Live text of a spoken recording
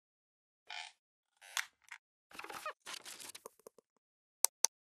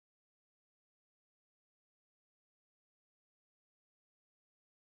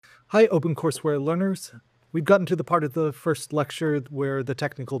Hi, OpenCourseWare learners. We've gotten to the part of the first lecture where the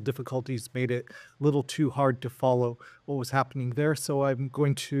technical difficulties made it a little too hard to follow what was happening there, so I'm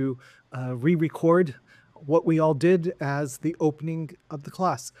going to re-record what we all did as the opening of the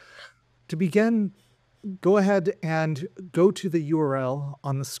class. To begin, go ahead and go to the URL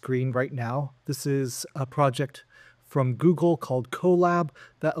on the screen right now. This is a project from Google called Colab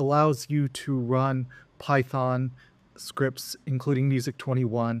that allows you to run Python scripts, including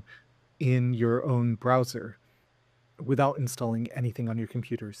music21, in your own browser without installing anything on your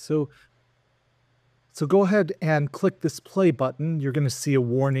computer. So go ahead and click this play button. You're going to see a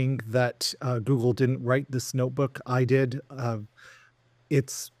warning that Google didn't write this notebook. I did. I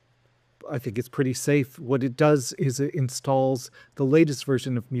think it's pretty safe. What it does is it installs the latest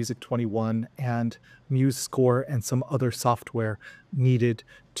version of music21 and MuseScore and some other software needed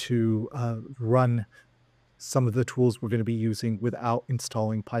to run some of the tools we're going to be using without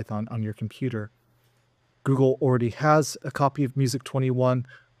installing Python on your computer. Google already has a copy of music21,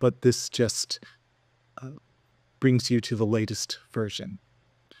 but this just brings you to the latest version.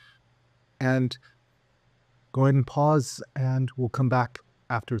 And go ahead and pause, and we'll come back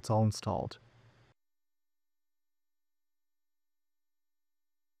after it's all installed.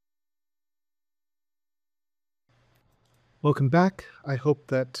 Welcome back. I hope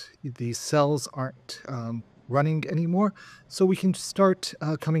that these cells aren't running anymore, so we can start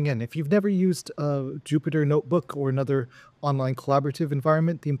coming in. If you've never used a Jupyter Notebook or another online collaborative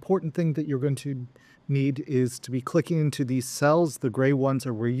environment, the important thing that you're going to need is to be clicking into these cells. The gray ones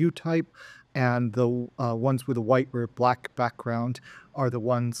are where you type, and the ones with a white or black background are the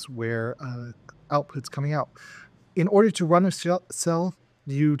ones where output's coming out. In order to run a cell,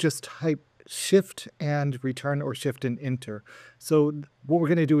 you just type Shift and return or Shift and enter. So what we're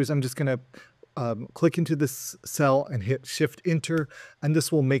going to do is I'm just going to click into this cell and hit Shift Enter, and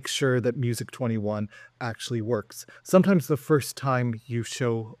this will make sure that music21 actually works. Sometimes the first time you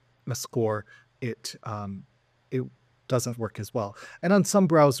show a score, it doesn't work as well. And on some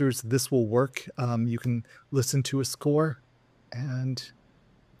browsers, this will work. You can listen to a score, and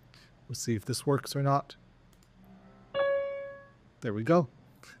we'll see if this works or not. There we go.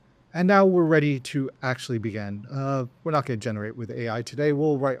 And now we're ready to actually begin. We're not going to generate with AI today.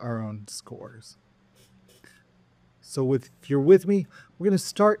 We'll write our own scores. So if you're with me, we're going to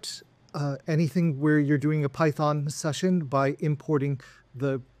start anything where you're doing a Python session by importing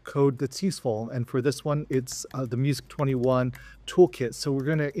the code that's useful. And for this one, it's the music21 toolkit. So we're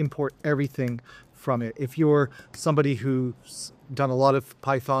going to import everything from it. If you're somebody who's done a lot of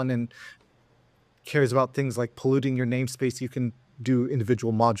Python and cares about things like polluting your namespace, you can do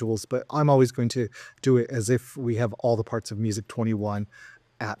individual modules, but I'm always going to do it as if we have all the parts of music21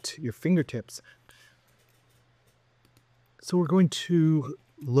 at your fingertips. So we're going to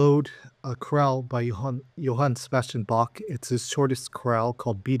load a chorale by Johann Sebastian Bach. It's his shortest chorale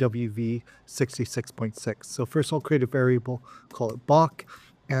called BWV 66.6. So first I'll create a variable, call it Bach,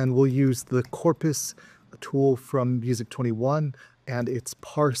 and we'll use the corpus tool from music21 and its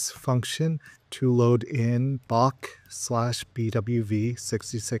parse function to load in Bach/BWV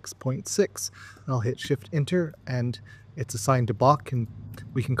 66.6. I'll hit Shift Enter, and it's assigned to Bach, and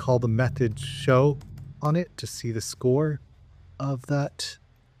we can call the method show on it to see the score of that.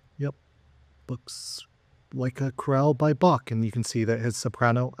 Yep, looks like a chorale by Bach, and you can see that it has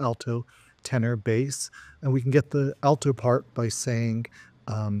soprano, alto, tenor, bass, and we can get the alto part by saying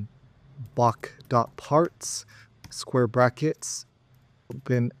Bach.parts, square brackets,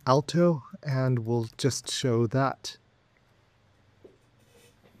 open alto, and we'll just show that.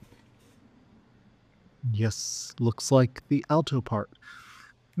 Yes, looks like the alto part.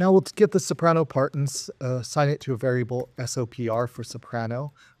 Now we'll get the soprano part and assign it to a variable SOPR for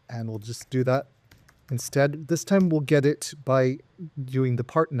soprano, and we'll just do that instead. This time we'll get it by doing the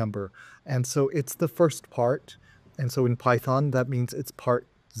part number, and so it's the first part, and so in Python that means it's part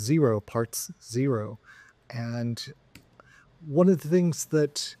 0, parts 0. And one of the things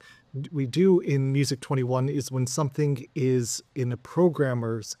that we do in music21 is when something is in a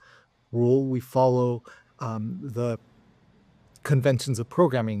programmer's rule, we follow the conventions of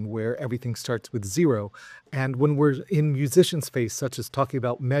programming where everything starts with 0. And when we're in musician space, such as talking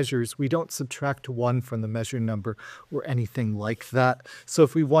about measures, we don't subtract 1 from the measure number or anything like that. So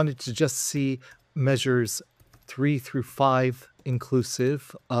if we wanted to just see measures 3 through 5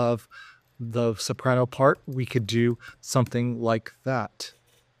 inclusive of the soprano part, we could do something like that.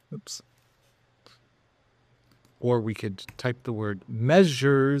 Oops. Or we could type the word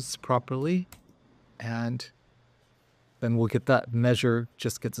measures properly, and then we'll get that. Measure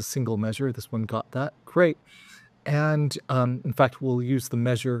just gets a single measure. This one got that. Great. And in fact, we'll use the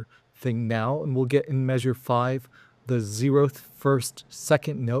measure thing now, and we'll get in measure 5 the 0th, 1st,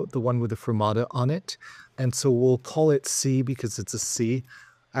 2nd note, the one with the fermata on it. And so we'll call it C because it's a C.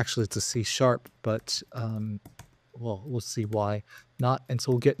 Actually, it's a C sharp, but well, we'll see why not. And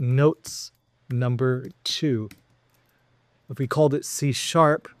so we'll get notes number 2. If we called it C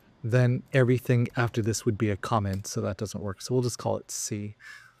sharp, then everything after this would be a comment, so that doesn't work. So we'll just call it C.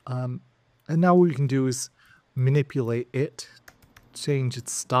 And now what we can do is manipulate it, change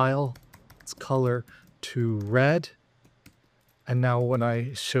its style, its color to red. And now when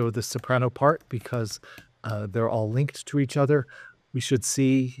I show the soprano part, because they're all linked to each other, we should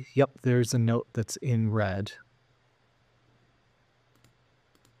see, yep, there's a note that's in red.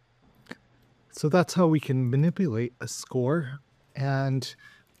 So that's how we can manipulate a score. And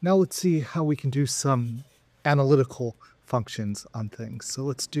now let's see how we can do some analytical functions on things. So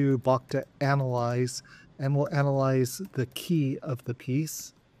let's do Bach analyze, and we'll analyze the key of the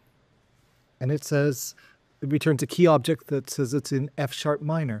piece. And it says, it returns a key object that says it's in F sharp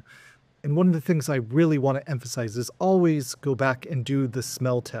minor. And one of the things I really want to emphasize is always go back and do the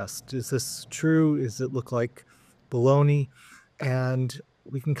smell test. Is this true? Does it look like baloney? And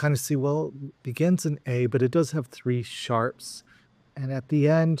we can kind of see, well, it begins in A, but it does have 3 sharps. And at the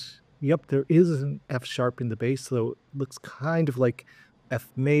end, yep, there is an F sharp in the bass, so it looks kind of like F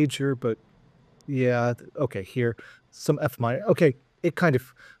major, but yeah, okay, here, some F minor. Okay, it kind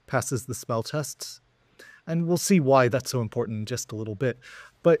of passes the smell tests. And we'll see why that's so important in just a little bit.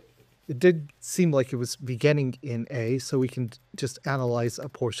 But it did seem like it was beginning in A, so we can just analyze a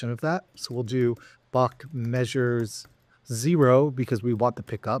portion of that. So we'll do Bach measures 0 because we want the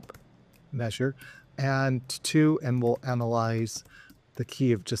pickup measure, and 2, and we'll analyze the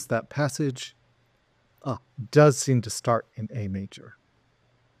key of just that passage. Does seem to start in A major.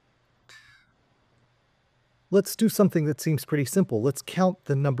 Let's do something that seems pretty simple. Let's count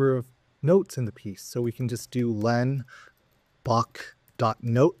the number of notes in the piece. So we can just do len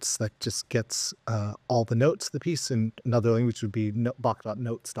Bach.notes. That just gets all the notes of the piece. In another language would be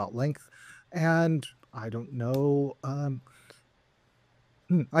Bach.notes.length. And I don't know.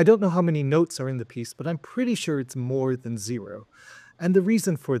 I don't know how many notes are in the piece, but I'm pretty sure it's more than 0. And the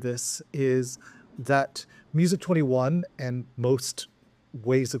reason for this is that music21 and most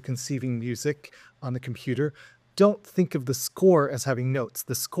ways of conceiving music on the computer don't think of the score as having notes.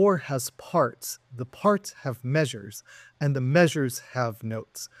 The score has parts. The parts have measures, and the measures have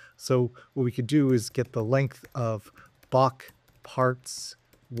notes. So what we could do is get the length of Bach parts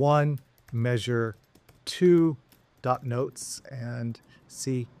 1, measure 2, dot notes, and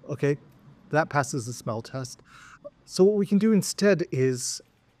see, okay, that passes the smell test. So what we can do instead is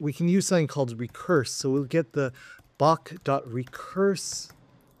we can use something called recurse. So we'll get the Bach.recurse.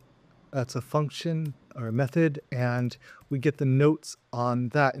 That's a function or a method, and we get the notes on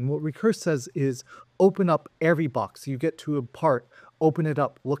that. And what recurse says is open up every box. You get to a part, open it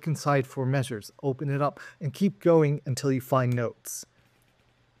up, look inside for measures, open it up, and keep going until you find notes.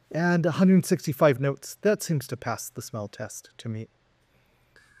 And 165 notes, that seems to pass the smell test to me.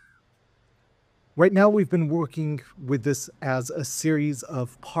 Right now, we've been working with this as a series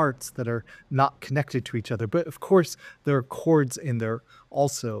of parts that are not connected to each other. But of course, there are chords in there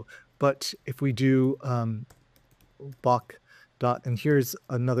also. But if we do Bach dot, and here's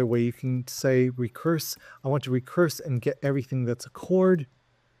another way you can say recurse. I want to recurse and get everything that's a chord.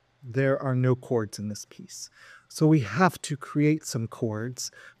 There are no chords in this piece. So we have to create some chords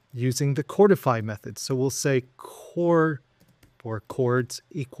using the chordify method. So we'll say chord or chords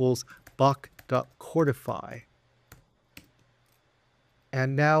equals Bach.chordify.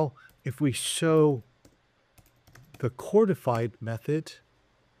 And now if we show the chordified method,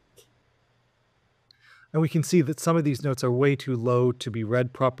 and we can see that some of these notes are way too low to be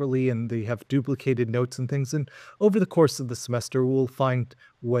read properly, and they have duplicated notes and things. And over the course of the semester, we'll find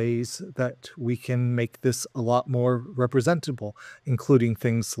ways that we can make this a lot more representable, including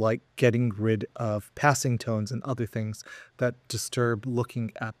things like getting rid of passing tones and other things that disturb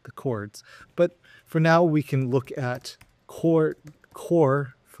looking at the chords. But for now, we can look at core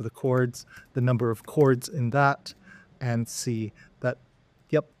for the chords, the number of chords in that, and see that,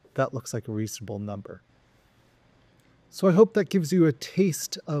 yep, that looks like a reasonable number. So I hope that gives you a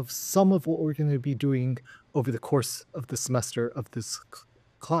taste of some of what we're going to be doing over the course of the semester of this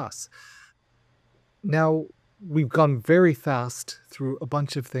class. Now, we've gone very fast through a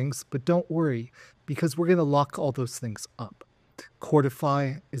bunch of things, but don't worry, because we're going to lock all those things up.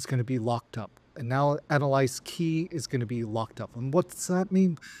 Chordify is going to be locked up, and now analyze key is going to be locked up. And what does that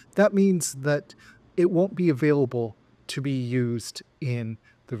mean? That means that it won't be available to be used in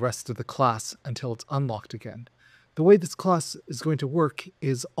the rest of the class until it's unlocked again. The way this class is going to work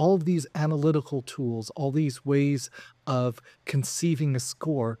is all of these analytical tools, all these ways of conceiving a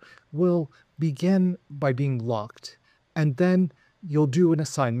score will begin by being locked. And then you'll do an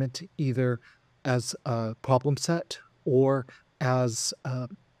assignment either as a problem set or as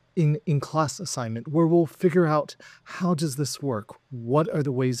in class assignment where we'll figure out how does this work? What are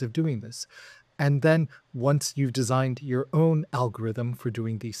the ways of doing this? And then once you've designed your own algorithm for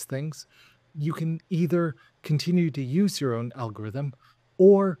doing these things, you can either continue to use your own algorithm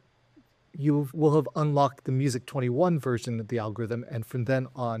or you will have unlocked the music21 version of the algorithm, and from then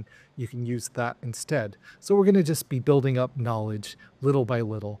on you can use that instead. So we're going to just be building up knowledge little by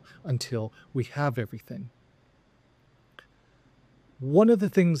little until we have everything. One of the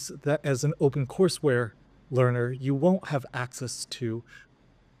things that as an open courseware learner you won't have access to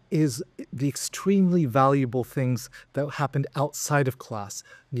is the extremely valuable things that happened outside of class.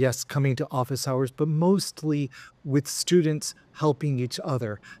 Yes, coming to office hours, but mostly with students helping each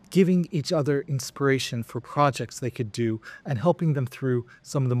other, giving each other inspiration for projects they could do, and helping them through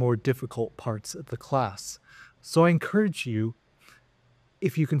some of the more difficult parts of the class. So I encourage you,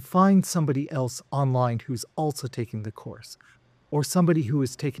 if you can find somebody else online who's also taking the course, or somebody who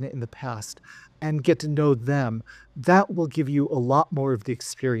has taken it in the past, and get to know them, that will give you a lot more of the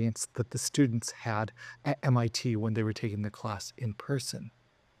experience that the students had at MIT when they were taking the class in person.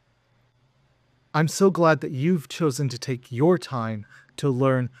 I'm so glad that you've chosen to take your time to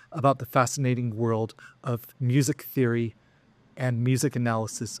learn about the fascinating world of music theory and music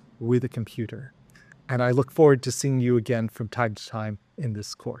analysis with a computer. And I look forward to seeing you again from time to time in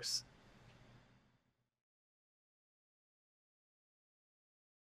this course.